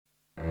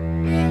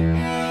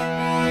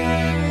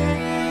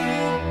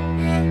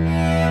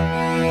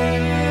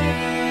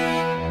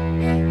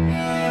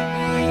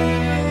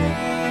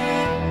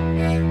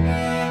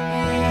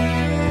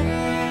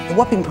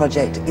Wapping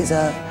Project is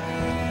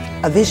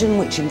a vision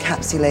which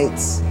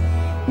encapsulates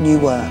new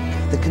work,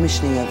 the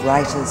commissioning of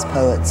writers,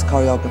 poets,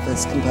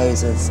 choreographers,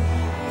 composers,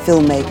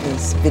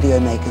 filmmakers, video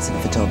makers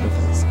and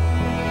photographers.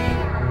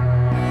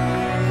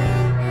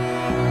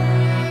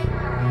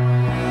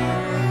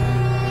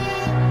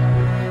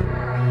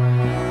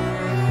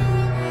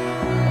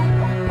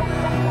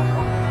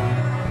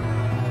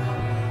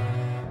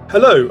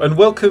 Hello and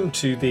welcome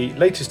to the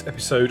latest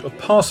episode of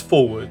Pass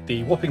Forward,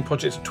 the Wapping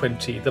Project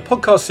 20, the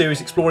podcast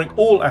series exploring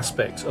all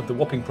aspects of the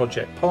Wapping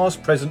Project,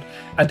 past, present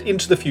and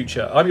into the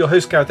future. I'm your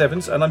host Gareth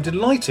Evans and I'm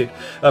delighted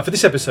for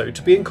this episode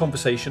to be in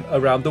conversation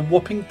around the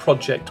Wapping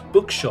Project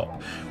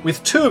Bookshop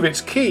with two of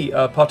its key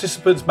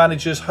participants,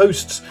 managers,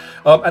 hosts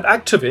and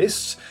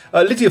activists,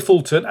 Lydia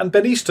Fulton and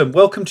Ben Easton.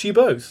 Welcome to you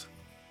both.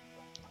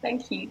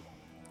 Thank you.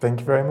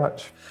 Thank you very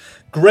much.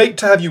 Great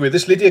to have you with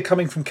us, Lydia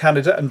coming from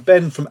Canada and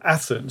Ben from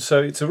Athens.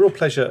 So it's a real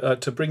pleasure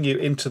to bring you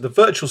into the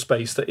virtual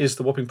space that is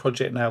the Wapping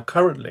Project now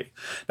currently.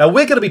 Now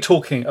we're going to be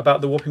talking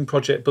about the Wapping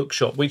Project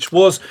Bookshop, which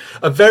was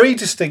a very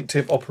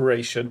distinctive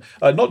operation,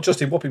 not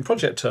just in Wapping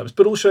Project terms,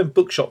 but also in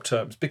bookshop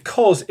terms,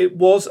 because it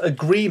was a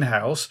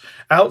greenhouse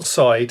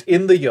outside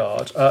in the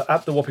yard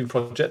at the Wapping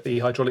Project, the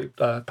hydraulic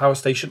power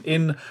station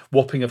in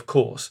Wapping, of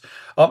course.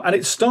 And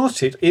it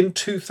started in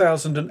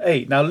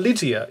 2008. Now,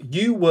 Lydia,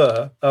 you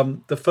were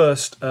the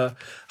first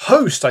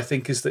host, I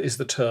think is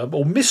the term,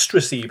 or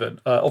mistress even,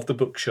 of the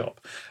bookshop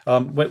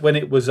when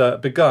it was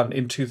begun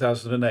in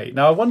 2008.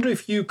 Now, I wonder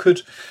if you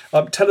could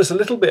tell us a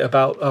little bit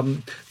about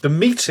the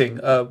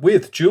meeting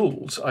with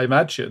Jules, I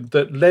imagine,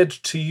 that led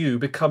to you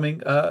becoming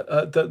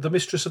the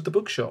mistress of the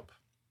bookshop.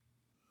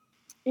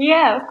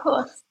 Yeah, of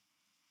course.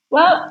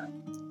 Well,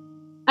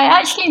 I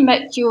actually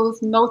met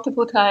Jules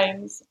multiple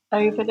times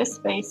over the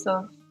space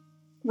of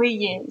 3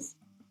 years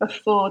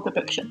before the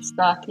bookshop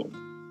started.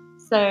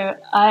 So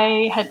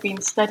I had been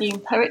studying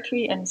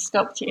poetry and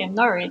sculpture in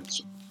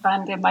Norwich,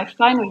 and in my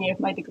final year of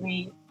my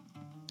degree,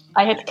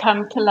 I had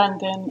come to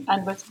London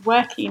and was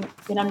working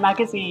in a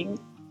magazine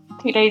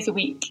 2 days a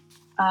week.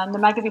 And the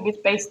magazine was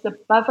based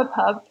above a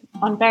pub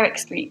on Berwick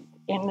Street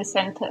in the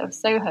centre of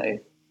Soho.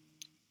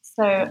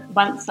 So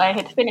once I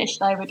had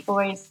finished, I would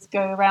always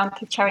go around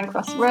to Charing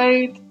Cross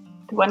Road,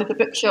 to one of the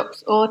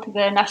bookshops, or to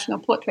the National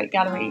Portrait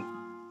Gallery.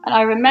 And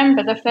I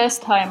remember the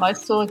first time I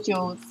saw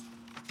Jules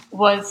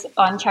was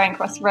on Charing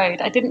Cross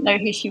Road. I didn't know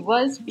who she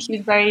was, but she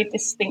was very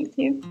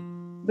distinctive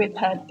with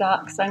her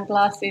dark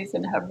sunglasses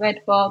and her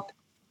red bob,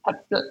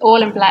 her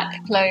all in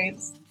black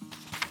clothes.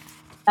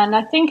 And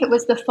I think it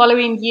was the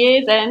following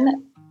year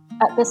then,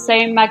 at the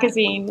same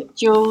magazine,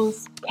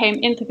 Jules came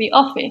into the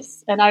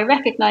office and I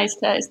recognised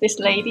her as this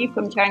lady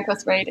from Charing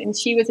Cross Road, and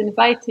she was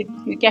invited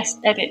to guest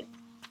edit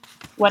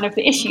one of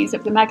the issues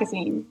of the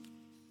magazine.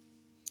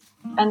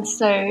 And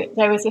so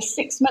there was a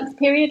 6-month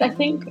period, I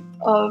think,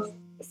 of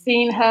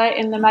seeing her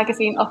in the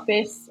magazine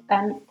office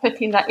and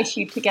putting that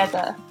issue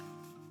together.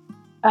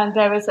 And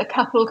there was a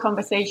couple of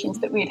conversations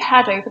that we'd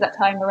had over that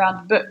time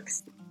around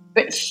books,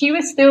 but she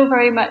was still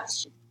very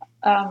much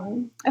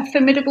a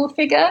formidable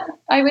figure,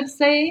 I would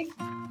say.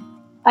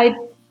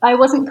 I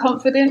wasn't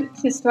confident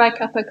to strike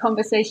up a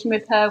conversation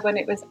with her when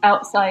it was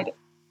outside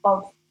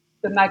of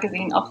the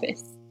magazine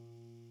office.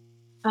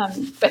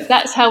 But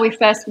that's how we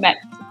first met.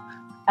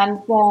 And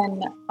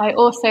then I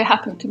also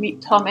happened to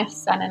meet Thomas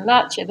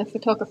Sanin-Larcher, the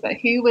photographer,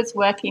 who was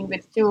working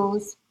with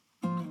Jules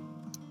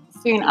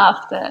soon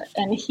after.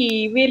 And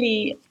he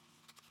really,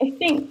 I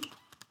think,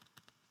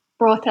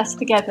 brought us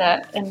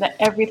together, and that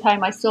every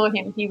time I saw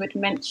him, he would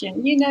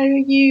mention,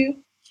 you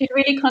should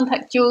really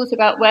contact Jules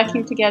about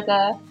working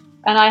together.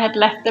 And I had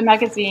left the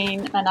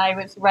magazine and I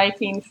was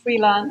writing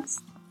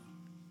freelance.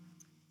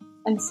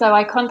 And so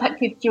I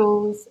contacted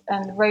Jules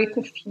and wrote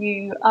a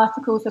few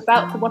articles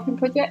about the Wapping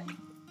Project,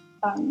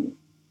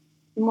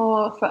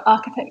 more for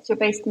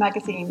architecture-based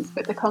magazines,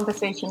 but the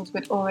conversations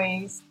would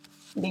always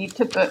lead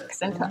to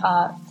books and to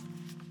art.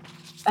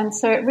 And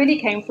so it really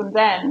came from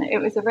then. It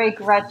was a very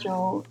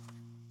gradual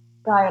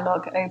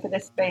dialogue over the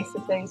space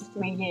of those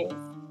 3 years.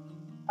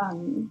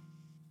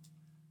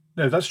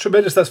 No, that's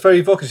tremendous. That's very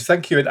evocative.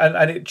 Thank you.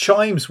 And it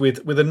chimes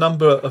with a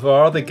number of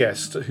our other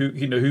guests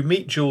who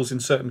meet Jules in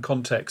certain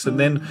contexts and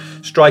then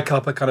strike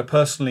up a kind of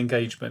personal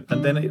engagement.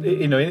 And then,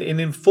 in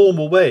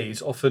informal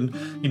ways, often,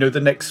 the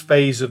next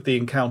phase of the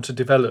encounter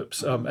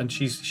develops. And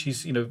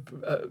she's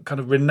kind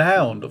of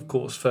renowned, of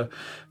course, for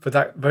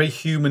that very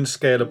human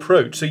scale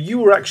approach. So you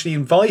were actually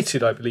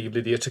invited, I believe,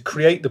 Lydia, to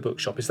create the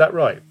bookshop. Is that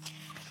right?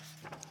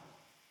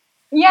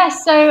 Yeah,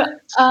 so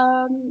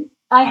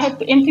I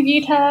had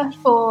interviewed her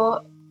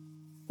for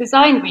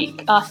Design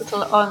Week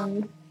article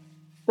on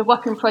the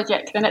Wapping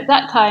Project, and at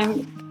that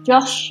time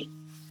Josh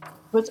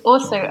was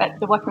also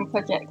at the Wapping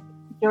Project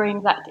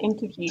during that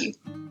interview,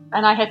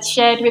 and I had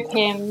shared with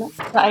him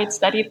that I had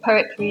studied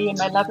poetry and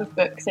my love of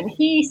books, and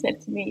he said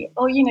to me,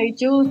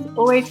 Jules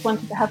always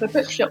wanted to have a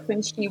bookshop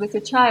when she was a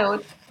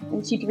child,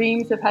 and she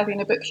dreams of having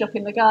a bookshop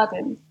in the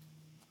garden.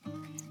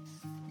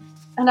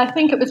 And I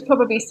think it was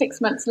probably 6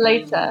 months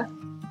later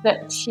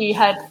that she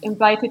had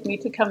invited me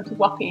to come to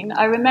Wapping.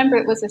 I remember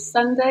it was a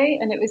Sunday,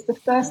 and it was the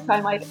first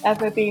time I'd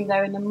ever been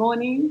there in the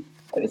morning.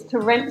 It was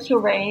torrential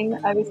rain.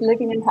 I was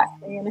living in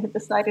Hackney and had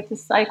decided to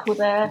cycle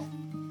there.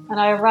 And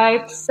I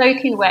arrived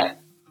soaking wet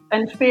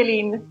and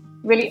feeling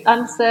really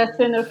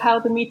uncertain of how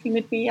the meeting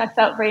would be. I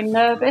felt very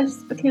nervous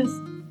because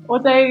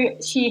although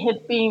she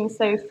had been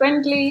so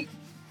friendly,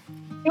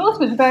 Jules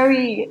was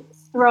very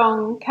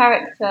strong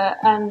character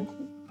and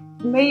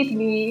made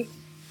me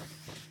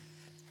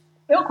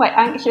feel quite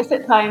anxious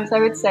at times, I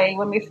would say,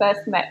 when we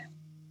first met.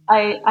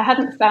 I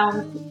hadn't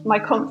found my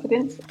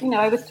confidence.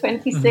 I was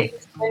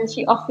 26 when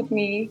she offered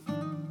me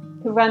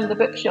to run the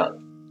bookshop,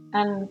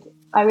 and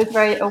I was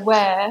very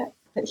aware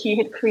that she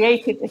had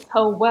created this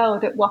whole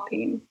world at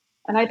Wapping,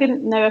 and I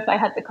didn't know if I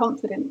had the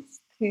confidence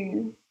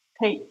to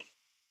take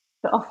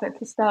the offer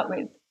to start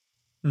with.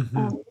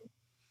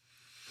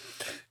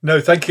 No,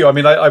 thank you. I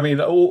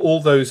mean, all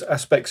those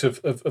aspects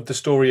of the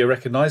story are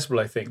recognisable,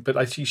 I think.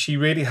 But she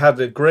really had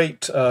a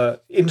great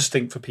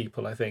instinct for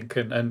people, I think,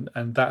 and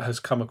that has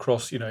come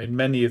across, in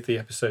many of the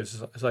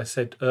episodes, as I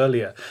said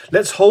earlier.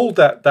 Let's hold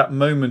that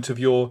moment of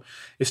your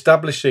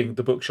establishing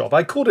the bookshop.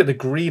 I called it a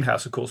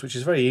greenhouse, of course, which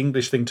is a very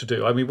English thing to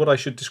do. I mean, what I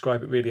should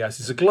describe it really as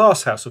is a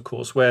glass house, of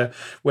course, where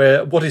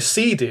what is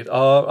seeded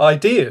are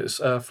ideas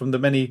from the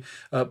many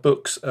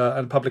books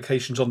and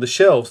publications on the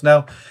shelves.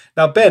 Now,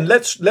 Ben,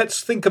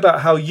 let's think about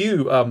how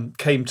you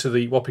came to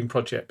the Wapping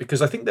Project,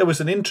 because I think there was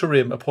an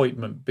interim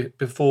appointment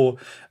before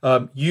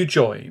you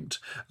joined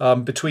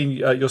between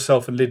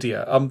yourself and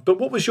Lydia. But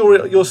what was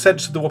your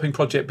sense of the Wapping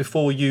Project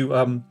before you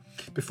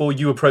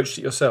approached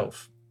it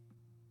yourself?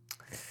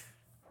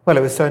 Well,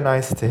 it was so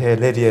nice to hear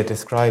Lydia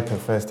describe her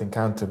first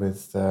encounter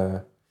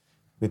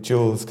with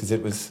Jules, because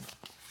it was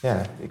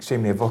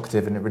extremely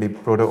evocative, and it really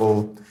brought it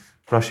all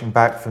rushing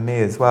back for me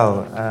as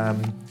well.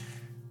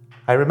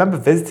 I remember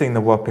visiting the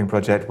Wapping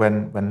Project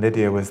when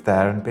Lydia was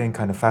there and being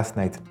kind of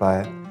fascinated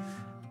by it.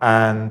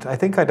 And I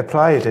think I'd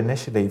applied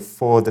initially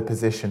for the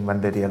position when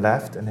Lydia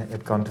left, and it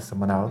had gone to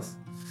someone else.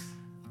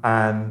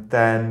 And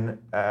then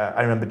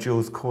I remember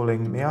Jules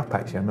calling me up,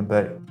 actually. I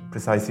remember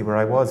precisely where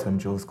I was when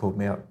Jules called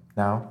me up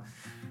now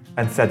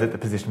and said that the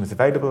position was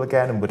available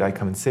again and would I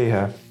come and see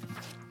her.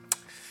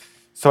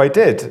 So I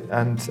did,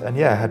 and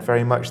had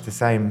very much the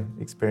same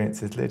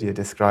experience as Lydia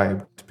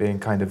described, being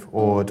kind of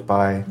awed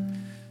by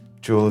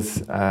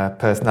Jules'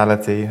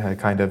 personality, her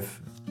kind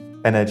of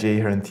energy,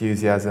 her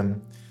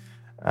enthusiasm,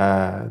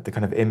 the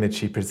kind of image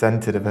she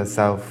presented of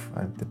herself,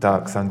 the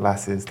dark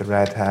sunglasses, the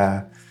red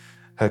hair,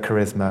 her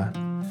charisma.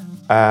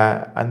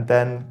 And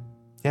then,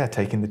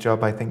 taking the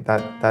job, I think,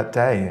 that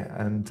day,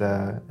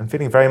 and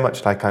feeling very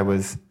much like I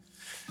was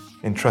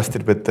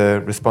entrusted with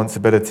the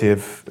responsibility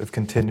of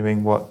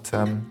continuing what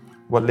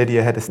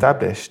Lydia had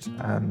established,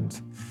 and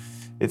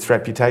its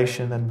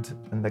reputation,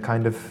 and the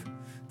kind of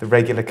the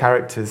regular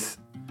characters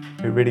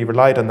who really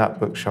relied on that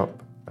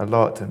bookshop a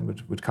lot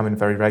and would come in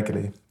very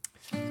regularly.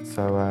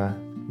 So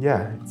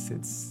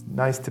it's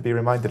nice to be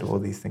reminded of all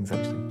these things,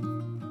 actually.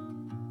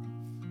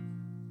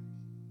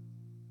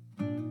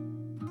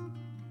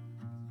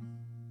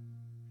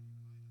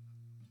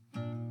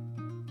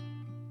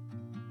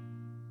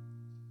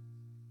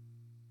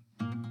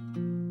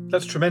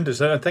 That's tremendous,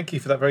 and thank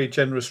you for that very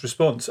generous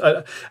response.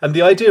 And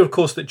the idea, of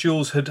course, that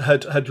Jules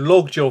had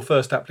logged your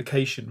first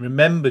application,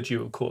 remembered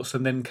you, of course,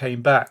 and then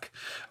came back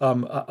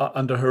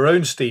under her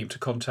own steam to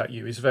contact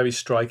you is very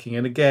striking.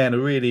 And again, a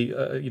really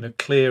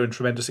clear and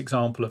tremendous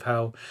example of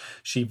how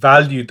she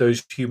valued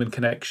those human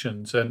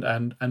connections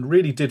and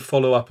really did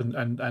follow up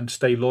and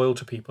stay loyal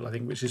to people, I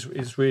think, which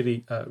is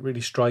really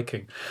really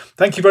striking.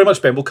 Thank you very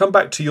much, Ben. We'll come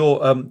back to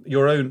your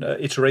own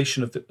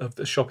iteration of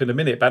the shop in a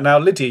minute. But now,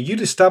 Lydia,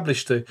 you'd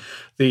established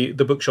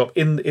the bookshop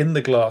in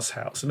the glass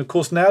house, and of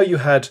course now you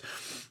had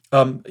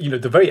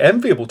the very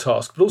enviable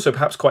task, but also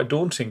perhaps quite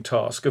daunting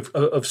task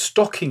of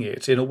stocking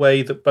it in a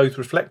way that both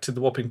reflected the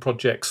Wapping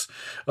Project's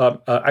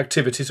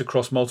activities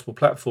across multiple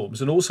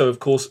platforms, and also, of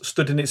course,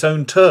 stood in its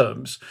own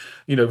terms,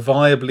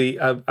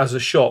 viably as a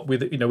shop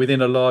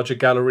within a larger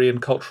gallery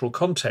and cultural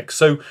context.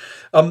 So,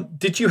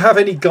 did you have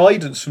any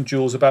guidance from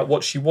Jules about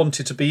what she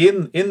wanted to be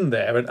in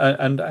there,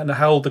 and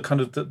how the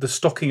kind of the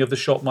stocking of the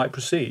shop might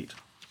proceed?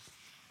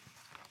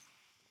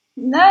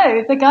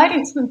 No, the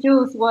guidance from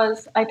Jules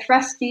was, I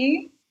trust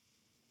you.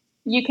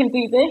 You can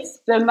do this.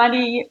 The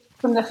money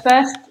from the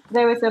first,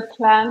 there was a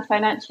plan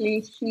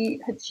financially.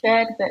 She had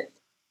shared that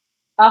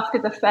after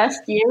the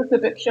first year of the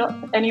bookshop,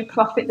 any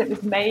profit that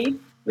was made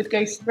would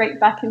go straight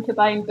back into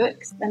buying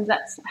books. And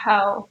that's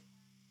how,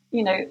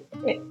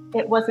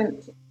 it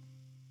wasn't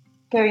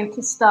going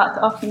to start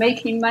off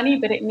making money,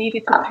 but it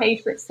needed to pay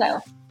for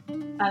itself.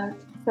 And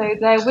so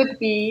there would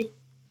be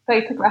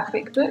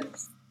photographic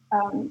books.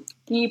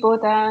 Guy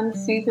Bourdin,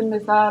 Susan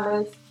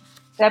Mazalas,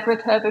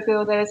 Deborah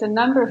Turbeville. There's a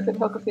number of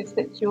photographers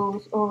that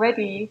Jules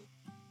already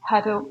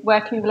had a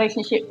working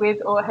relationship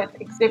with or had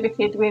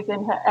exhibited with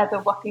in her other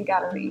Wapping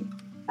gallery,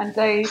 and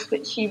those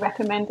that she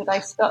recommended I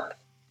stocked.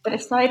 But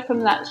aside from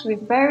that, she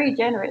was very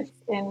generous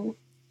in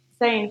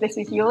saying, this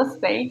is your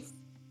space.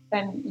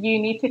 and you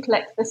need to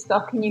collect the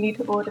stock and you need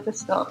to order the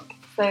stock.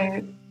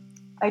 So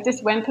I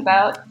just went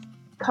about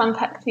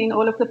contacting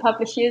all of the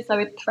publishers. I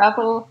would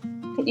travel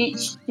to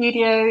each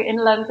studio in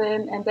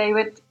London and they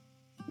would,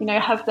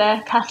 have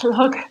their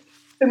catalogue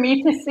for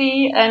me to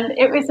see. And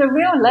it was a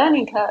real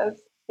learning curve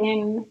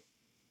in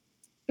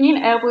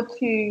being able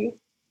to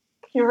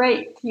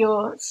curate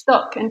your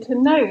stock and to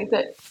know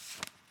that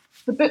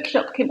the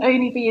bookshop can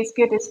only be as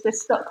good as the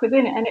stock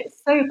within it. And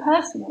it's so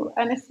personal.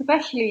 And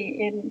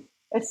especially in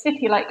a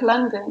city like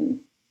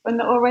London, when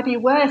there already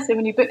were so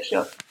many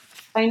bookshops,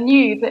 I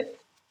knew that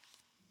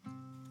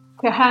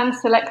to hand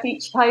select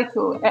each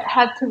title, it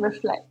had to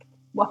reflect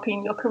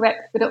Wapping, you're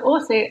correct. But it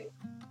also,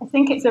 I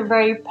think it's a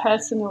very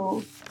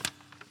personal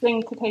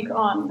thing to take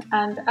on.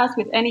 And as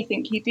with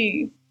anything you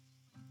do,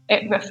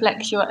 it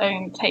reflects your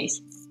own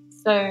tastes.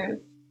 So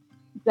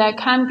there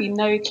can be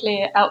no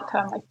clear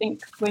outcome, I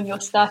think, when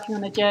you're starting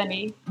on a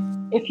journey.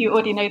 If you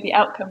already know the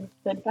outcome,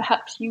 then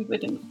perhaps you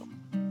wouldn't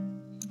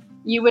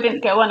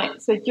go on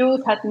it. So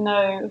Jules had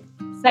no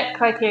set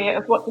criteria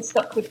of what the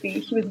stock would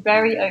be. She was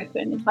very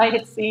open. If I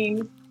had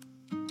seen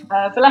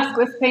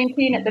Velasquez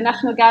painting at the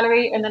National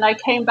Gallery and then I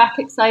came back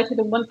excited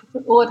and wanted to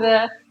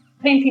order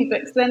painting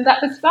books, then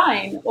that was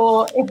fine.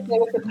 Or if there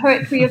was a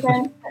poetry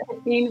event that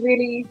had been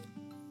really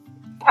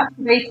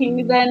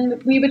captivating,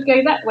 then we would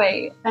go that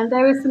way. And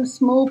there were some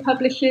small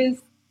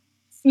publishers.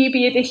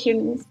 CB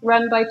Editions,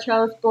 run by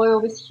Charles Boyle,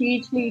 was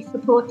hugely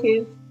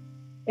supportive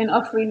in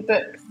offering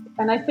books.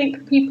 And I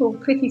think people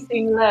pretty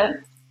soon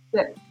learned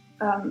that,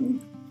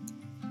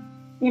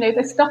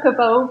 the stock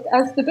evolved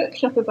as the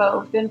bookshop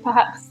evolved. And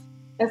perhaps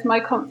as my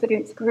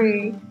confidence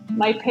grew,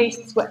 my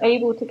tastes were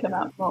able to come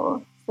out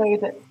more, so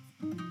that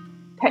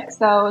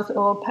textiles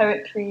or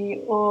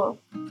poetry or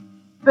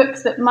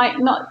books that might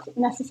not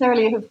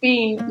necessarily have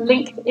been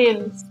linked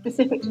in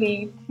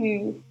specifically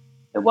to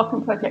the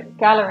Wapping Project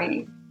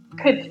gallery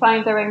could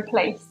find their own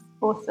place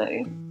also.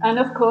 And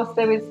of course,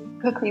 there is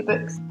cookery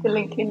books to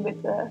link in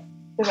with the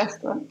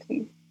restaurant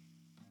too.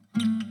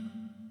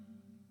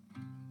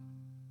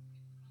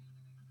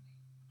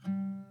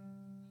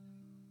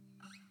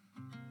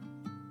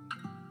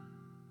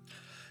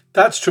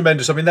 That's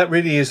tremendous. I mean, that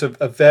really is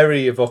a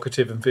very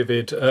evocative and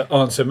vivid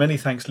answer. Many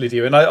thanks,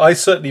 Lydia. And I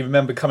certainly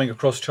remember coming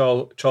across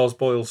Charles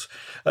Boyle's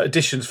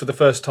editions for the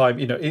first time,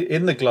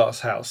 in the Glass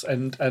House.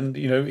 And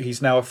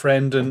he's now a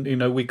friend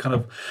and, we kind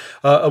of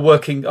are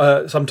working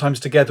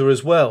sometimes together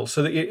as well.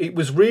 So it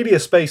was really a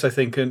space, I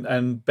think,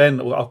 and Ben,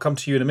 I'll come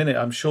to you in a minute.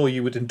 I'm sure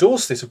you would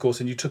endorse this, of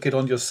course, and you took it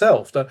on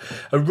yourself.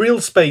 A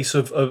real space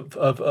of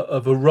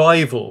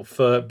arrival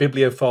for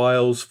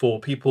bibliophiles,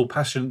 for people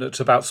passionate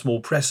about small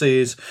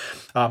presses,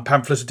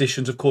 pamphlet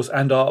editions, of course,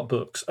 and art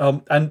books.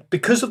 And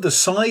because of the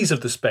size of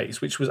the space,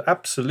 which was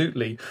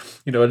absolutely,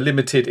 a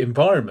limited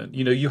environment,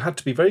 you had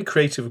to be very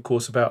creative, of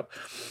course, about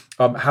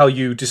how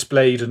you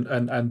displayed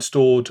and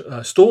stored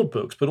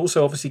books, but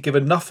also obviously give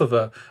enough of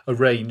a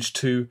range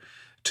to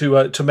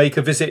make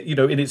a visit,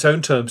 in its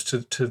own terms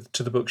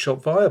to the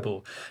bookshop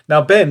viable.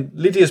 Now, Ben,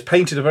 Lydia's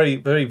painted a very,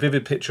 very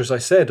vivid picture, as I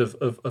said,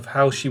 of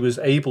how she was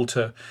able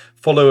to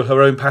follow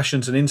her own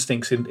passions and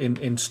instincts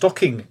in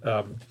stocking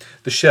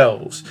the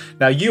shelves.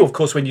 Now, you, of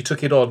course, when you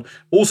took it on,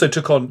 also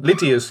took on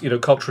Lydia's,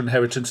 cultural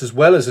inheritance as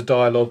well as a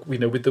dialogue,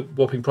 with the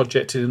Wapping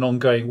Project in an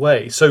ongoing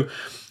way. So,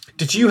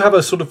 did you have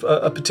a sort of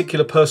a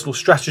particular personal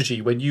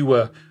strategy when you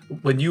were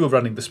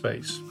running the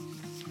space?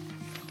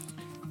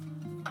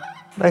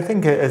 I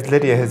think, as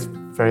Lydia has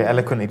very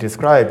eloquently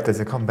described, there's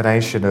a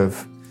combination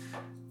of,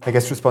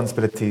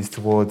 responsibilities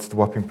towards the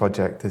Wapping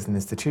Project as an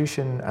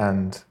institution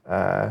and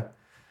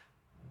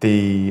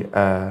the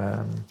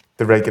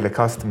regular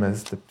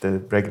customers, the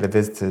regular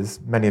visitors,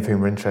 many of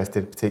whom were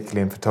interested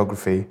particularly in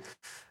photography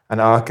and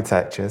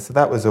architecture. So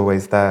that was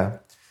always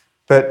there.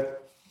 But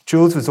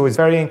Jules was always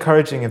very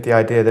encouraging of the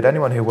idea that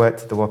anyone who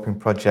worked at the Wapping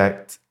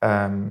Project,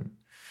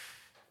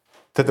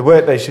 that the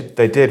work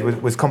they did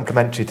was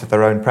complementary to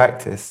their own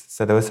practice.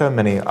 So there were so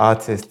many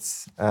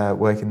artists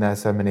working there,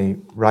 so many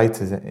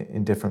writers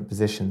in different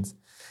positions.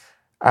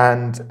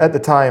 And at the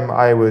time,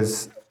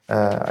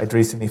 I'd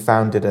recently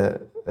founded a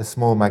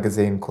small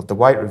magazine called The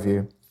White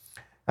Review,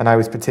 and I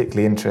was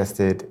particularly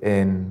interested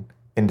in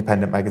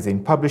independent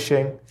magazine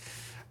publishing.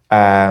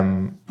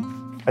 And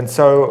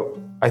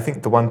so I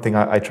think the one thing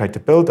I tried to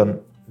build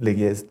on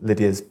Lydia's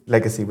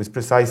legacy was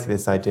precisely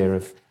this idea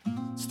of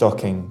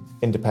stocking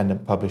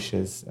independent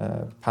publishers,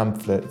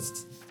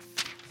 pamphlets,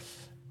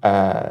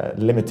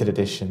 limited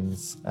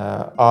editions,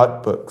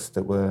 art books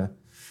that were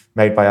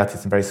made by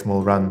artists in very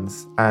small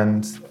runs,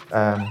 and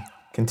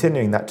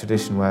continuing that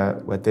tradition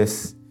where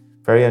this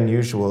very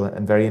unusual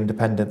and very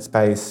independent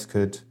space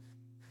could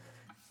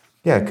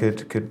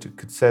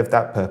serve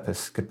that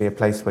purpose, could be a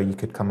place where you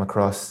could come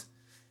across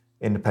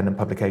independent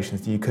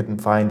publications that you couldn't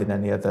find in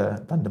any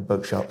other London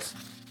bookshops.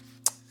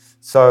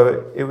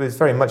 So it was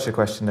very much a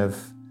question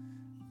of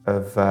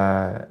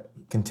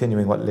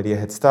continuing what Lydia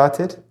had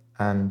started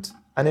and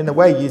in a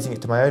way using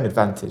it to my own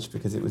advantage,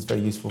 because it was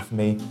very useful for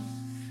me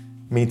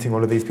meeting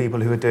all of these people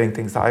who were doing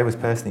things that I was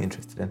personally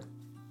interested in.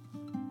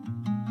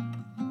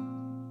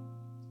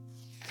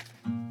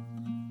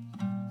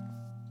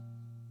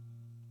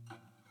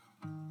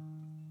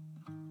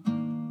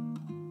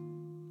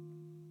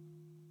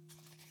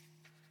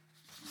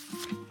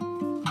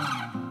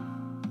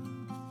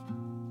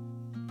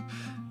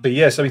 But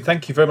yes, I mean,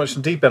 thank you very much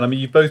indeed, Ben. I mean,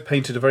 you both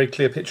painted a very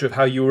clear picture of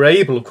how you were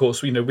able, of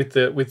course, with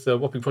the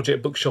Wapping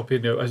Project Bookshop,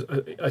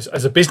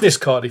 as a business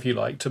card, if you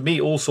like, to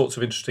meet all sorts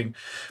of interesting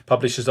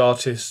publishers,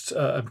 artists,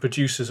 and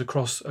producers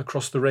across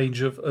the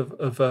range of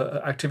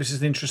activities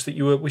and interests that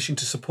you were wishing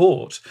to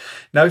support.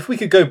 Now, if we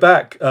could go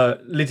back,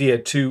 Lydia,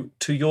 to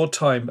your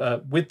time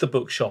with the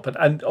bookshop,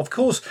 and of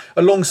course,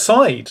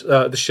 alongside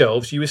the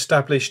shelves, you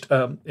established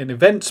an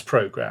events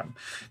program.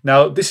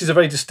 Now, this is a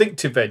very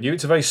distinctive venue.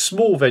 It's a very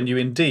small venue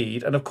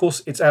indeed, and of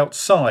course it's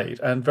outside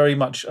and very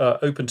much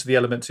open to the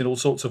elements in all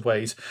sorts of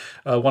ways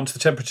once the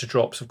temperature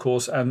drops, of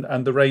course,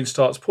 and the rain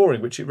starts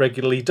pouring, which it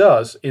regularly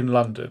does in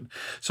London.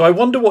 So I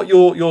wonder what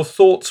your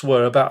thoughts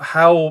were about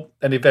how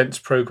an events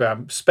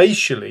programme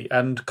spatially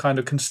and kind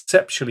of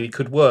conceptually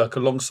could work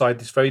alongside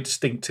this very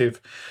distinctive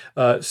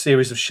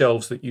series of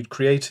shelves that you'd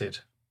created.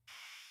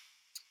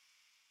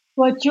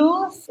 Well,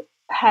 Jules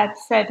had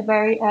said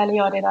very early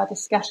on in our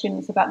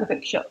discussions about the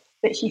bookshop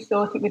that she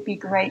thought it would be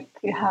great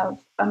to have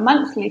a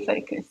monthly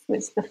focus,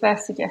 was the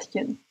first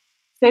suggestion,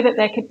 so that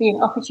there could be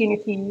an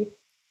opportunity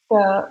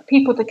for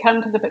people to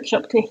come to the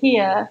bookshop to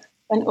hear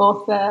an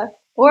author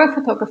or a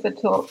photographer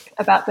talk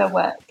about their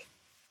work.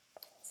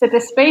 So the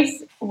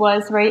space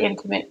was very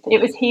intimate. It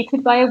was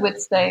heated by a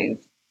wood stove.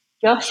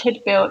 Josh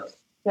had built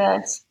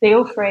the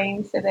steel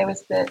frame, so there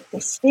was the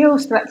steel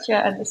structure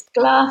and this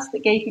glass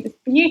that gave you this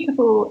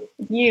beautiful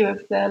view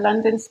of the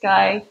London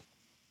sky.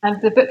 And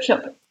the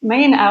bookshop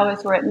main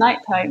hours were at night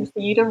time, so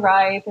you'd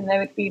arrive and there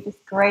would be this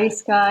grey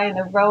sky and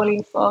a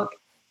rolling fog,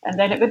 and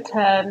then it would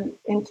turn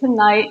into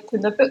night,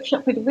 and the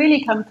bookshop would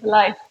really come to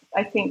life,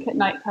 I think, at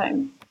night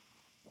time.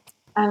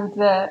 And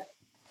the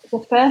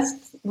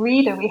first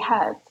reader we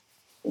had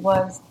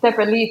was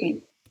Deborah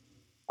Levy,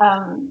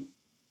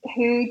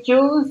 who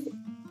Jules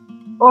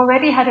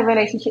already had a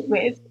relationship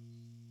with.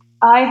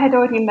 I had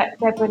already met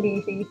Deborah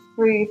Levy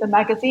through the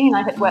magazine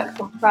I had worked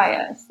on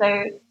prior,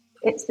 so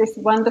it's this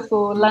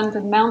wonderful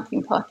London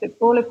melting pot of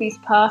all of these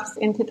paths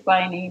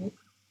intertwining.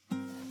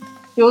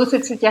 Jules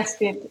had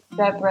suggested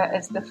Deborah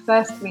as the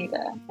first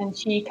reader, and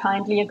she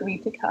kindly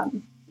agreed to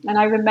come. And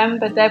I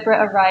remember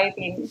Deborah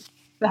arriving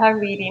for her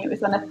reading. It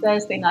was on a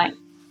Thursday night.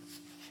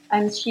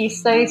 And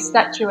she's so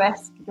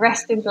statuesque,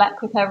 dressed in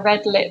black with her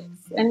red lips.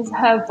 And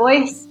her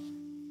voice,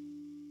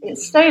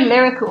 it's so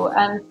lyrical.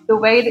 And the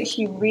way that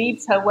she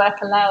reads her work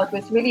aloud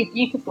was really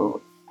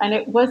beautiful. And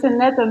it was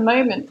another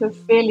moment of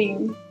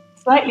feeling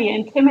slightly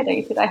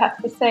intimidated, I have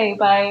to say,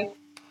 by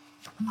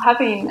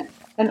having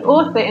an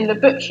author in the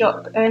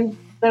bookshop, and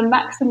the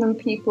maximum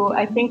people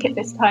I think at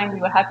this time we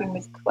were having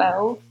was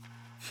 12.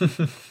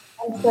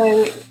 And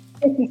so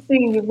pretty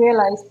soon you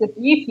realise the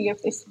beauty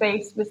of this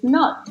space was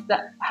not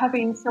that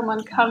having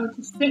someone come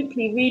to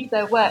simply read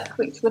their work,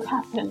 which would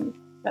happen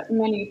at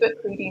many book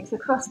readings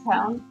across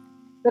town,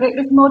 but it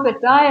was more the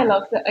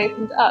dialogue that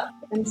opened up.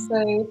 And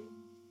so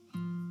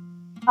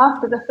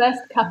after the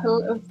first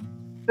couple of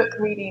book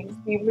readings,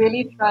 we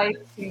really tried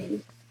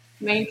to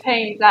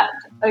maintain that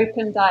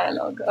open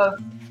dialogue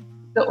of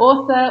the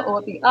author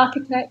or the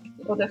architect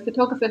or the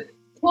photographer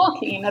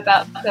talking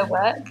about their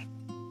work,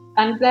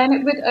 and then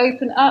it would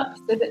open up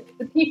so that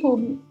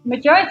the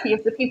majority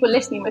of the people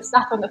listening were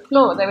sat on the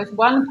floor. There was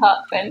one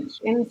park bench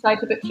inside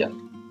the bookshop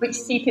which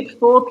seated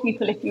 4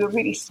 people if you were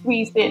really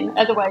squeezed in,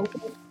 otherwise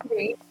it was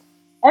 3.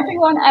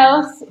 Everyone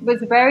else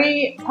was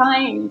very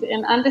kind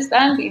in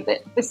understanding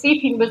that the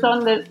seating was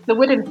on the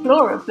wooden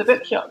floor of the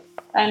bookshop.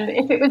 And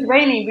if it was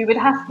raining, we would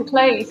have to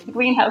close the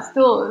greenhouse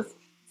doors.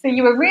 So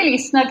you were really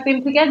snugged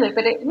in together,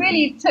 but it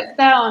really took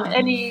down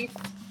any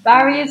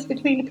barriers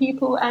between the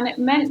people. And it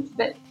meant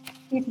that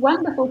these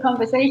wonderful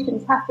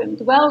conversations happened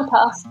well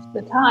past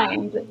the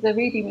time that the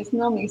reading was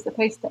normally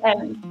supposed to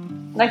end.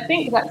 And I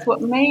think that's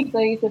what made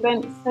those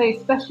events so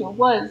special,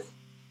 was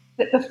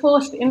that the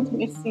forced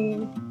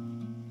intimacy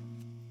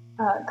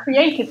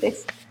created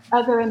this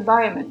other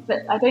environment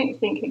that I don't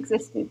think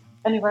existed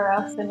anywhere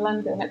else in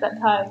London at that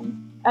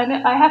time. And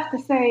I have to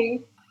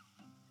say,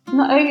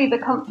 not only the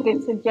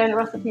confidence and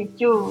generosity of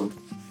Jules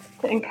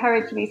to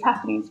encourage these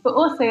happenings, but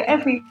also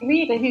every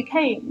reader who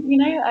came. You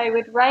know,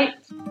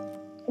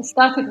 I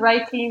started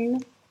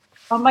writing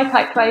on my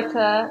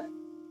typewriter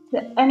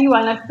to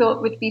anyone I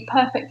thought would be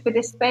perfect for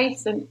this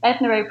space, and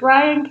Edna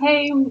O'Brien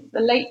came, the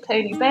late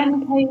Tony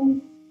Benn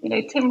came, you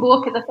know, Tim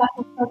Walker, the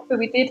fashion photographer,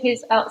 we did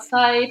his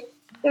outside.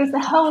 There was a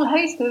whole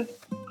host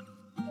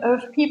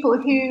of people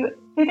who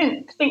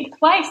didn't think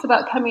twice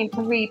about coming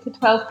to read to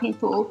 12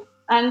 people,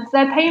 and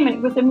their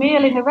payment was a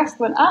meal in a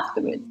restaurant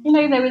afterwards. You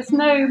know, there was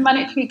no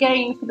monetary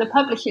gain for the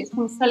publishers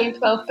from selling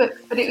 12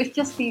 books, but it was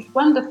just these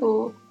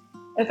wonderful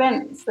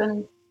events.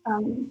 And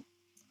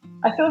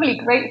I feel really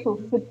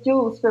grateful for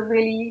Jules for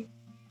really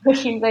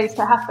pushing those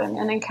to happen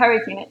and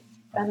encouraging it.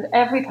 And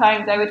every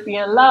time there would be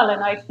a lull,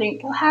 and I'd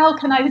think, oh, how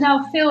can I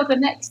now fill the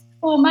next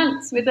 4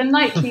 months with a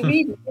nightly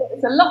reading?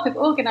 It's a lot of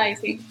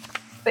organising,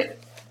 but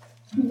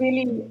she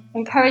really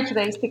encouraged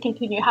those to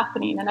continue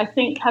happening. And I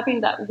think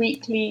having that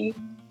weekly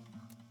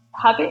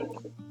habit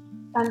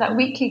and that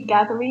weekly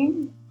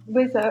gathering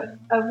was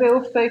a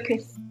real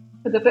focus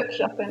for the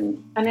bookshop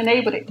and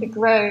enabled it to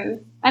grow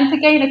and to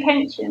gain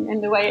attention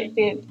in the way it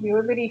did. We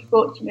were really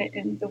fortunate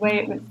in the way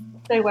it was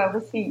so well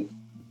received.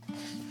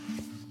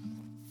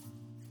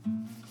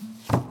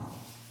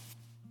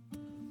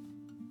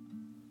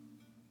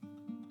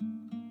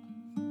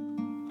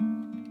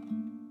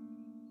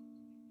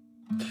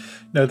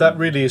 No, that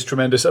really is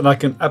tremendous, and I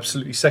can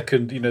absolutely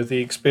second, the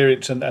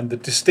experience and the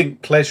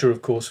distinct pleasure,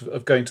 of course,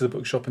 of going to the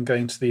bookshop and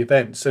going to the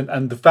events,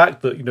 and the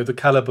fact that the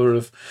caliber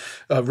of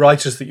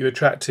writers that you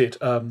attracted,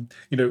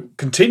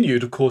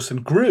 continued, of course,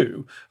 and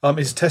grew,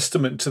 is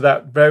testament to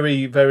that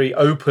very, very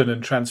open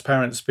and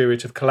transparent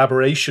spirit of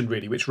collaboration,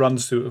 really, which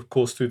runs through, of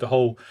course, through the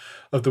whole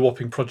of the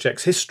Wapping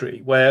Project's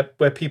history, where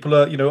people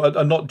are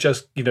not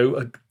just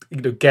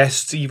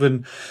guests,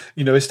 even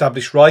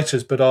established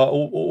writers, but are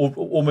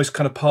almost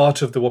kind of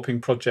part of the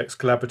Wapping Project's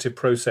collaborative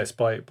process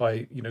by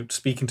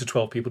speaking to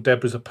 12 people.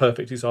 Deborah's a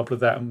perfect example of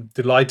that. I'm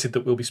delighted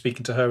that we'll be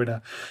speaking to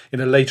her in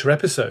a later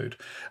episode.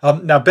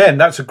 Now, Ben,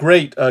 that's a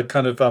great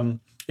kind of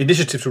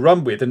initiative to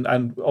run with,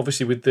 and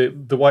obviously with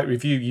the White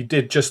Review, you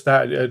did just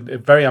that. A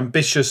very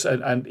ambitious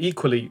and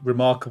equally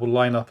remarkable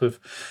lineup of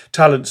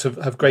talents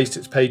have graced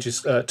its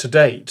pages to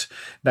date.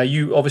 Now,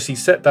 you obviously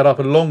set that up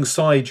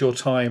alongside your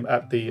time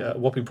at the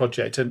Wapping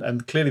Project,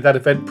 and clearly that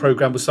event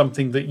program was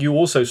something that you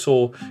also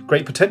saw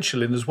great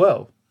potential in as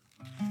well.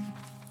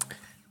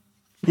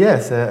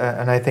 Yes,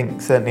 and I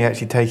think certainly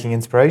actually taking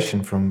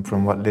inspiration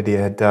from what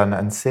Lydia had done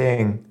and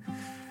seeing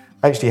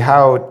actually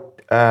how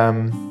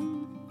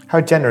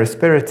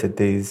generous-spirited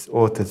these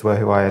authors were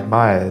who I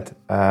admired,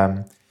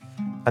 and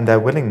their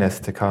willingness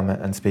to come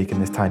and speak in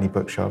this tiny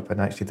bookshop, and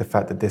actually the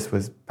fact that this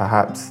was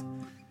perhaps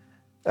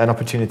an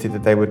opportunity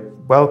that they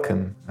would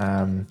welcome,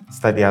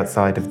 slightly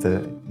outside of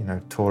the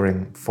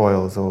touring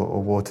foils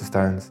or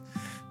Waterstones,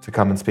 to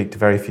come and speak to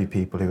very few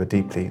people who were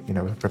deeply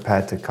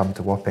prepared to come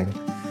to Wapping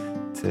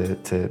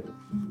to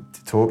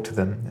talk to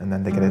them, and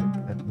then they get a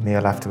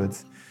meal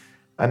afterwards.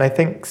 And I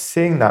think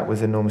seeing that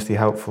was enormously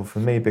helpful for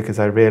me, because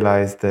I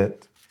realised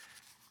that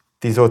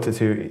these authors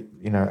who,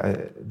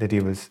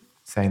 Lydia was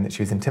saying that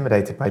she was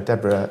intimidated by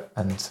Deborah,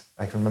 and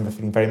I can remember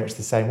feeling very much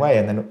the same way,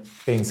 and then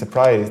being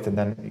surprised and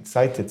then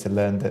excited to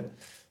learn that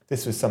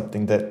this was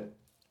something that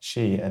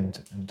she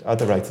and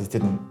other writers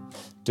didn't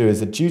do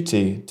as a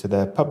duty to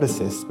their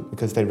publicists, but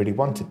because they really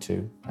wanted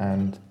to.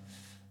 And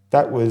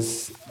that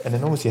was an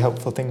enormously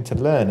helpful thing to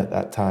learn at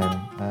that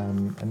time,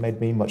 and made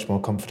me much more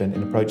confident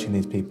in approaching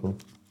these people.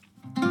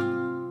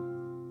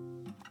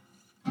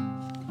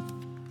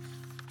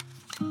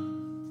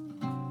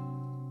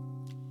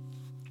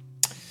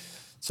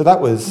 So that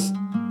was,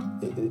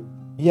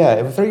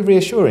 it was very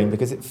reassuring,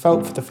 because it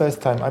felt for the first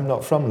time, I'm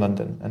not from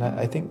London, and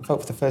I think it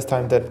felt for the first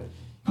time that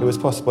it was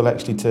possible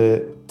actually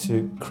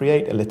to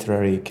create a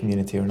literary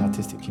community or an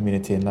artistic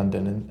community in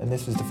London, and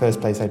this was the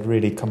first place I'd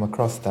really come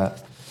across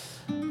that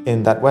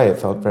in that way. It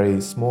felt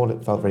very small,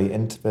 it felt very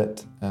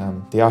intimate.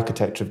 The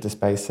architecture of the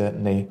space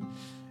certainly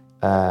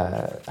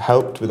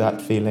helped with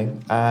that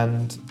feeling,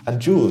 and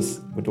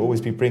Jules would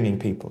always be bringing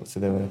people, so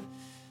there were,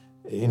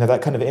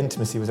 that kind of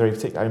intimacy was very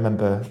particular. I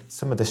remember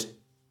some of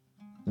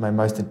my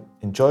most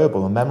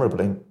enjoyable and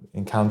memorable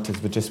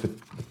encounters were just with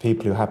the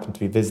people who happened to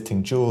be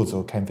visiting Jules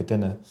or came for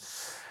dinner.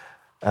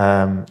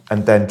 And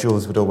then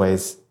Jules would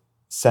always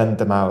send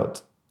them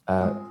out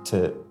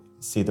to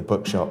see the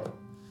bookshop.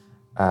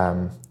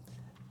 And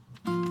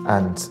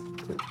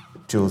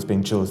Jules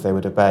being Jules, they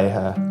would obey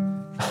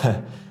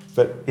her.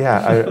 But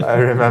yeah, I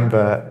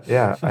remember,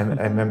 I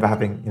remember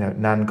having,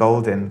 Nan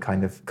Goldin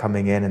kind of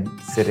coming in and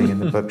sitting in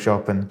the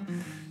bookshop and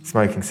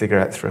smoking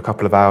cigarettes for a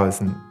couple of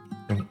hours, and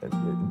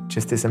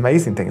just this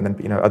amazing thing. And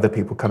then, other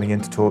people coming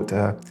in to talk to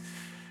her,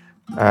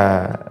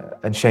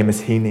 and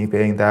Seamus Heaney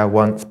being there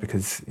once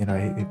because,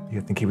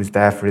 you think he was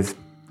there for his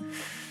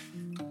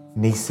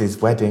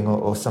niece's wedding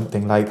or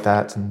something like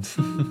that. And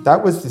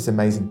that was this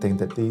amazing thing,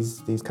 that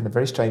these kind of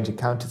very strange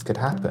encounters could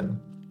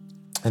happen.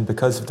 And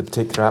because of the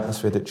particular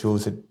atmosphere that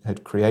Jules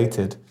had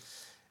created,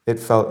 it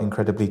felt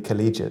incredibly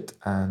collegiate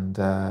and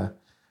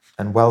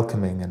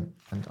welcoming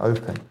and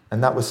open.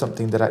 And that was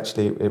something that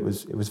actually it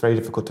was very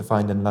difficult to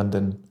find in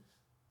London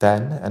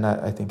then, and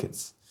I think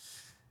it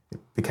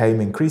became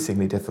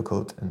increasingly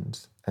difficult and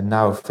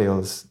now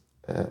feels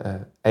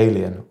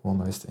alien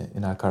almost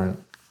in our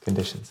current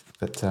conditions.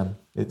 But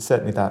it's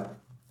certainly that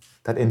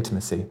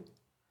intimacy.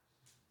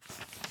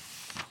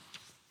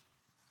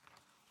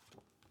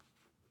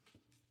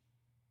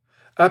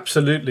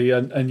 Absolutely,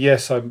 and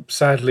yes, I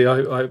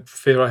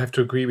fear I have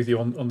to agree with you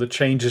on the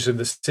changes in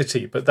the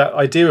city. But that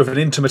idea of an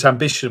intimate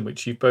ambition,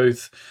 which you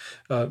both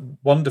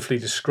wonderfully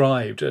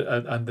described,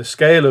 and the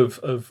scale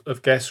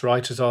of guests,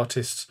 writers,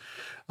 artists,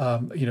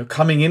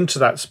 coming into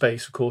that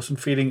space, of course, and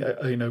feeling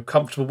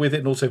comfortable with it,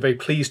 and also very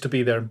pleased to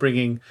be there and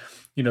bringing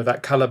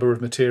that caliber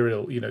of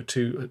material,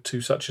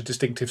 to such a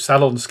distinctive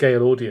salon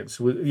scale audience.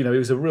 It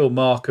was a real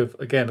mark of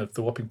the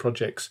Wapping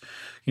Project's,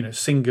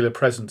 singular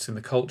presence in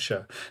the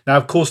culture. Now,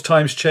 of course,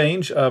 times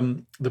change.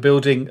 The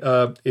building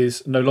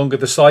is no longer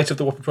the site of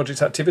the Wapping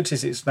Project's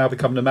activities. It's now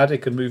become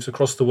nomadic and moves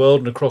across the world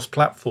and across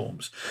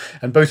platforms.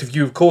 And both of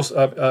you, of course,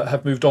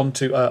 have moved on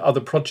to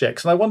other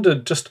projects. And I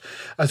wondered, just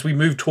as we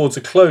move towards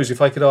a close,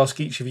 if I could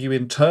ask each of you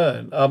in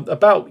turn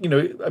about,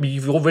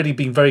 you've already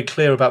been very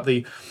clear about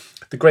the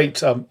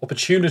great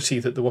opportunity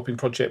that the Wapping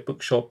Project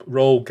Bookshop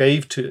role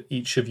gave to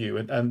each of you,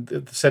 and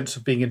the sense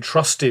of being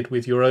entrusted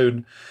with your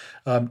own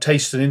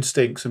tastes and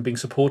instincts and being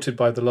supported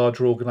by the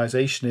larger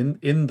organisation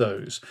in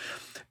those.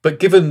 But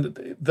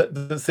given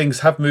that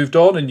things have moved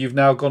on and you've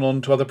now gone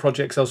on to other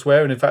projects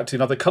elsewhere and in fact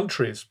in other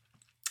countries,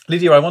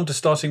 Lydia, I wonder,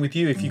 starting with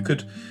you, if you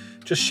could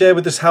just share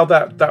with us how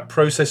that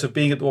process of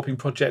being at the Wapping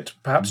Project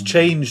perhaps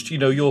changed,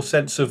 your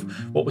sense of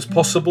what was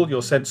possible,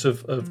 your sense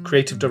of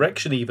creative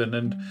direction even,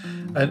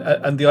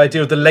 and the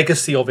idea of the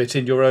legacy of it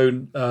in your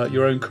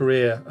own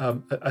career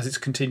as it's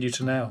continued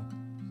to now.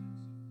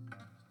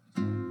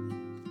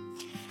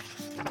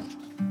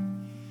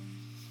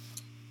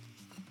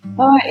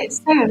 Oh,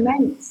 it's so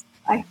immense.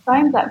 I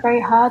find that very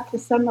hard to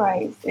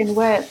summarize in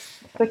words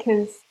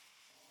because,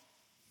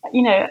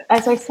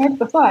 as I said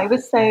before, I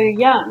was so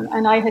young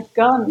and I had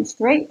gone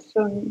straight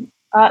from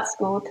art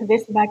school to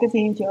this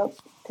magazine job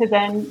to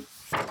then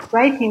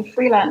writing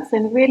freelance.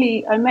 And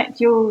really, I met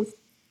Jules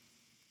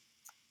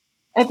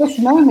at this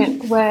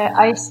moment where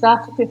I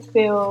started to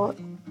feel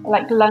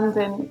like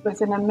London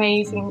was an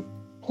amazing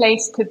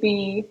place to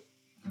be.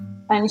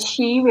 And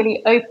she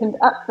really opened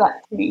up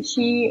that to me.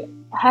 She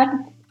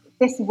had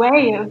this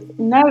way of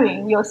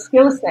knowing your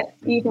skill set,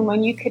 even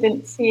when you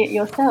couldn't see it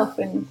yourself.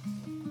 And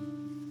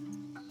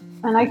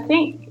I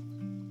think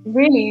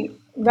really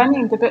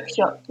running the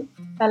bookshop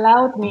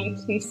allowed me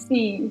to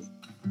see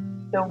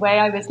the way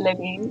I was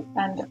living,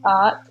 and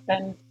art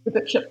and the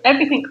bookshop,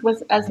 everything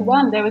was as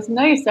one. There was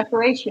no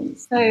separation.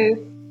 So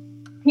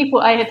people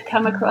I had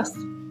come across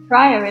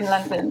prior in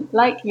London,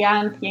 like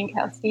Jan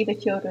Pienkowski, the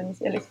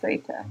children's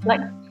illustrator,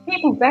 like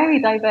people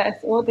very diverse,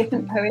 all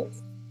different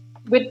poets,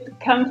 would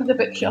come to the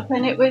bookshop,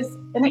 and it was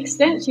an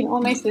extension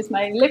almost as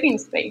my living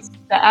space.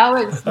 The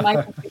hours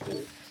might be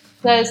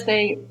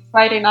Thursday,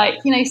 Friday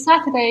night,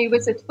 Saturday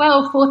was a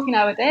 12,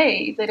 14-hour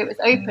day that it was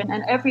open,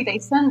 and every day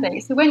Sunday.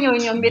 So when you're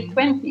in your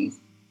mid-20s,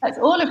 that's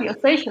all of your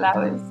social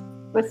hours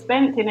were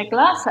spent in a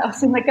glass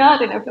house in the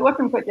garden of the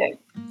Wapping Project.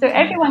 So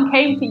everyone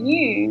came to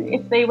you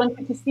if they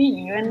wanted to see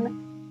you,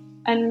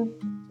 and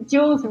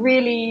Jules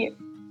really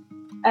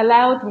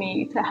allowed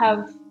me to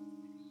have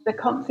the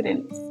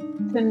confidence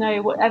to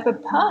know whatever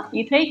path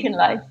you take in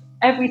life,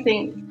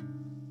 everything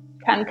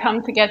can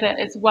come together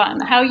as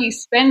one. How you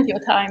spend your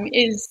time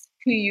is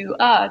who you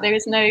are. There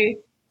is no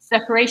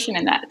separation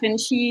in that. And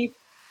she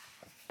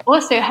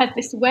also had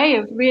this way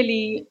of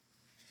really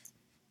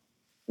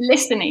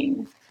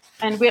listening.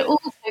 And we're all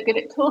so good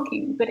at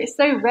talking, but it's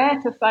so rare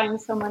to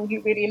find someone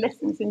who really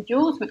listens. And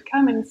Jules would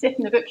come and sit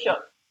in the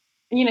bookshop.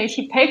 And,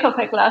 she'd take off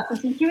her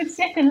glasses and she would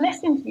sit and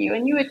listen to you,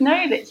 and you would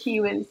know that she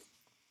was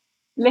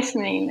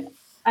listening.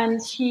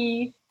 And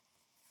she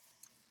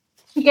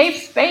gave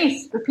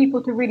space for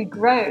people to really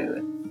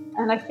grow.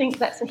 And I think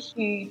that's a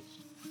huge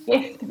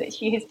gift that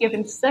she has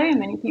given so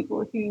many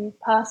people who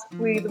pass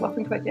through the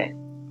Wapping Project.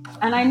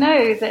 And I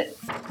know that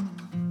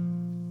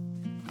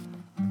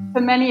for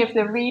many of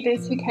the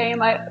readers who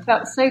came, I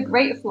felt so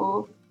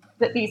grateful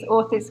that these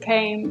authors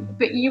came,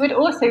 but you would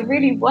also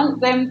really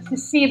want them to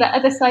see the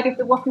other side of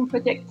the Wapping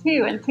Project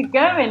too, and to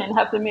go in and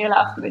have the meal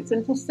afterwards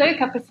and to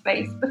soak up a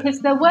space,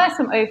 because there were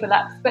some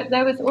overlaps, but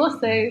there was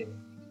also,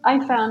 I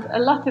found, a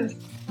lot of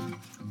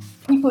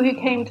people who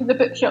came to the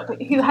bookshop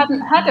who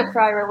hadn't had a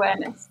prior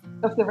awareness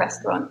of the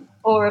restaurant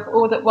or of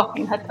all that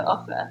Wapping had to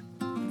offer.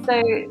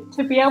 So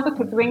to be able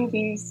to bring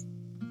these,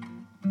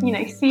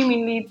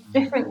 seemingly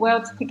different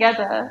worlds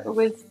together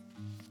was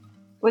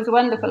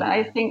wonderful. And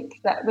I think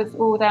that was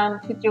all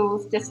down to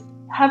Jules just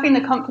having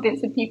the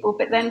confidence in people,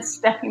 but then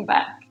stepping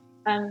back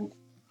and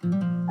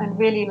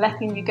really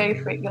letting you go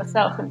for it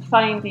yourself and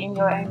finding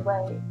your own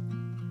way.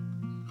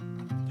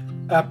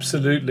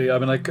 Absolutely. I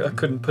mean, I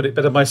couldn't put it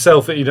better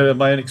myself.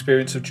 My own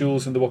experience of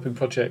Jules and the Wapping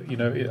Project,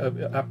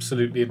 it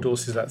absolutely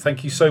endorses that.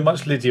 Thank you so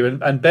much, Lydia.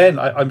 And Ben,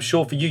 I'm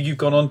sure for you, you've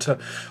gone on to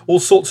all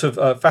sorts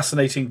of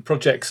fascinating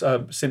projects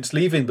since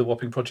leaving the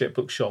Wapping Project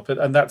Bookshop.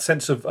 And that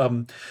sense of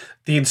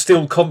the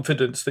instilled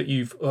confidence that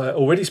you've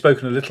already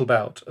spoken a little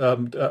about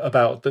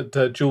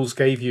that Jules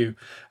gave you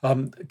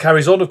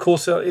carries on, of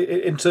course,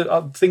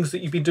 into things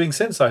that you've been doing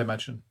since, I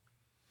imagine.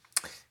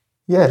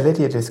 Yeah,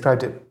 Lydia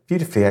described it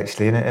beautifully,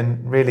 actually,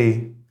 and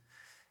really,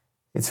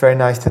 it's very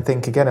nice to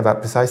think again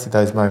about precisely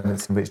those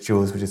moments in which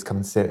Jules would just come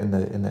and sit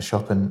in the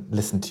shop and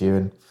listen to you,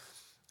 and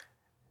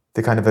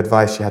the kind of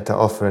advice she had to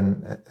offer,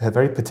 and her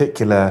very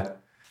particular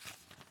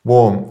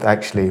warmth.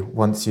 Actually,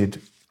 once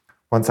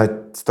I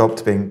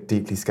stopped being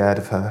deeply scared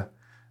of her,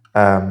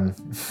 and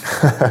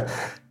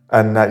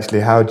actually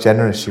how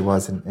generous she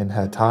was in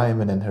her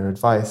time and in her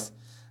advice,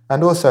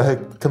 and also her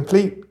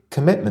complete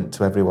commitment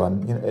to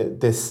everyone. You know,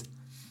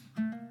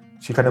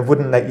 she kind of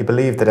wouldn't let you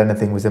believe that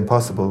anything was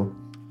impossible,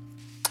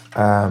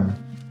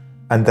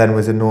 and then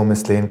was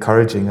enormously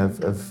encouraging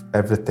of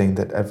everything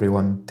that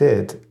everyone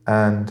did.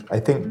 And I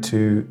think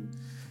to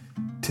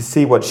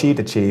see what she'd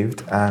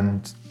achieved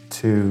and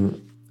to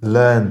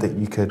learn that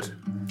you could,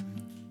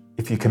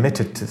 if you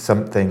committed to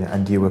something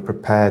and you were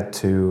prepared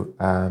to,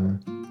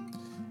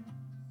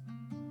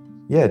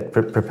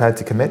 prepared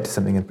to commit to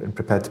something and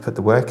prepared to put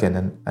the work in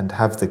and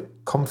have the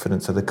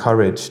confidence or the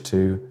courage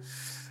to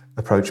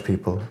approach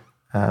people.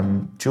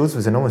 Jules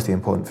was enormously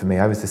important for me.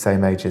 I was the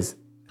same age as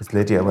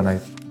Lydia when I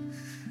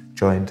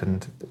joined,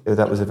 and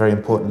that was a very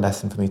important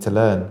lesson for me to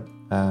learn,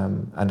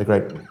 and a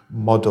great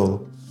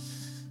model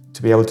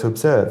to be able to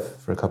observe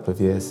for a couple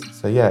of years.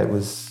 So yeah, it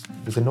was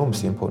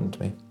enormously important to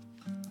me.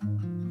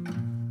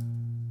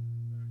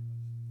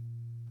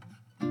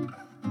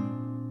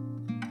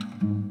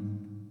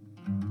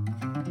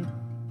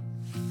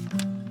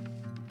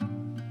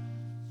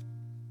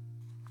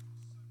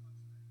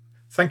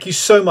 Thank you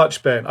so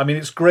much, Ben. I mean,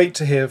 it's great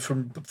to hear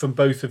from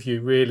both of you,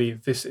 really,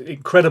 this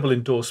incredible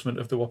endorsement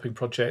of the Wapping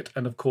Project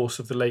and, of course,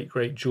 of the late,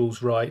 great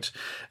Jules Wright,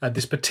 and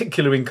this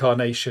particular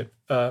incarnation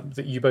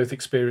that you both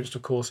experienced,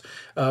 of course,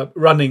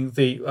 running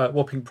the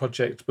Wapping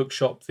Project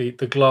bookshop, the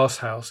Glass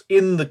House,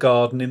 in the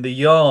garden, in the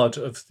yard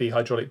of the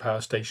hydraulic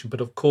power station, but,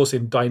 of course,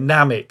 in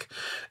dynamic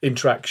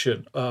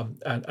interaction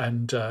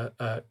and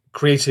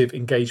creative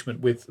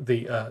engagement with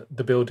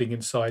the building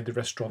inside, the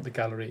restaurant, the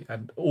gallery,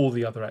 and all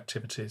the other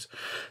activities.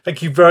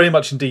 Thank you very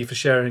much indeed for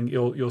sharing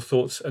your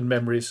thoughts and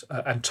memories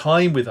and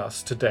time with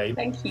us today.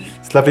 Thank you.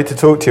 It's lovely to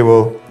talk to you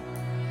all.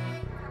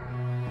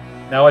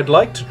 Now, I'd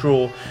like to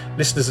draw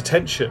listeners'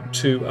 attention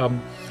to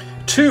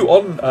two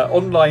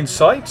online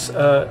sites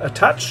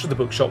attached to the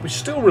bookshop, which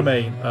still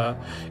remain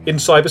in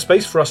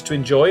cyberspace for us to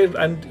enjoy,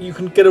 and you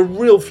can get a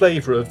real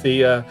flavour of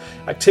the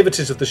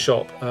activities of the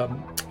shop,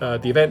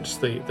 the events,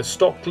 the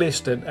stock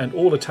list, and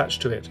all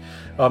attached to it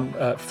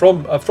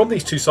from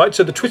these two sites.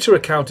 So the Twitter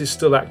account is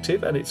still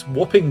active, and it's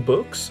Wapping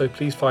Books, so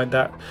please find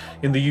that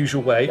in the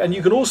usual way. And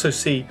you can also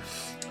see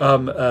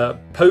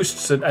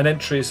posts and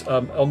entries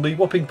on the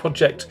Wapping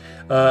Project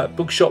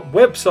bookshop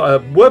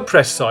website,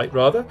 WordPress site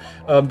rather,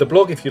 the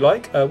blog if you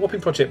like,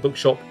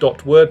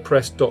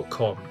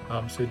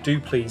 wappingprojectbookshop.wordpress.com. So do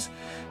please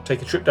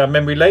take a trip down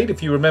memory lane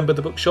if you remember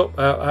the bookshop,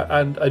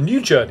 and a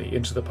new journey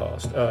into the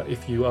past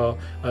if you are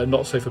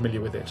not so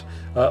familiar with it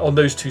on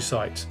those two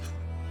sites.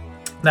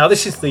 Now,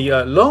 this is the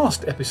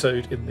last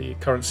episode in the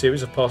current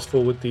series of Fast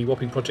Forward the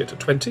Wapping Project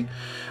at 20.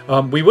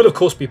 We will, of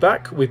course, be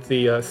back with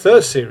the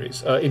third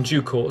series in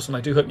due course, and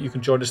I do hope you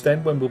can join us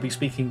then when we'll be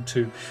speaking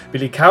to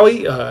Billy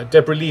Cowie,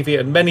 Deborah Levy,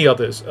 and many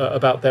others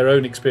about their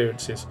own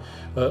experiences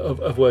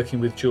of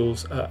working with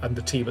Jules and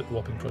the team at the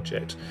Wapping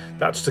Project.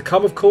 That's to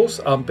come, of course,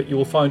 but you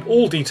will find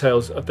all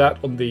details of that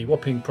on the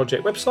Wapping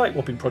Project website,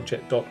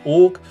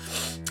 wappingproject.org.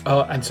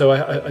 And so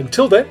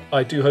until then,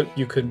 I do hope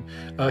you can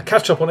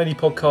catch up on any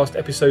podcast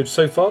episodes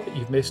so far that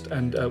you've missed,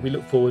 and we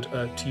look forward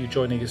to you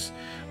joining us,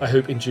 I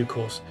hope, in due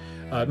course.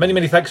 Many,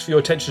 many thanks for your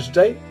attention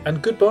today,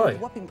 and goodbye. The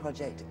Wapping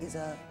Project is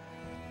a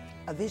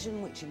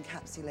vision which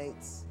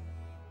encapsulates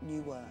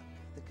new work,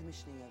 the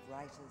commissioning of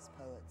writers,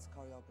 poets,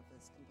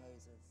 choreographers,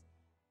 composers.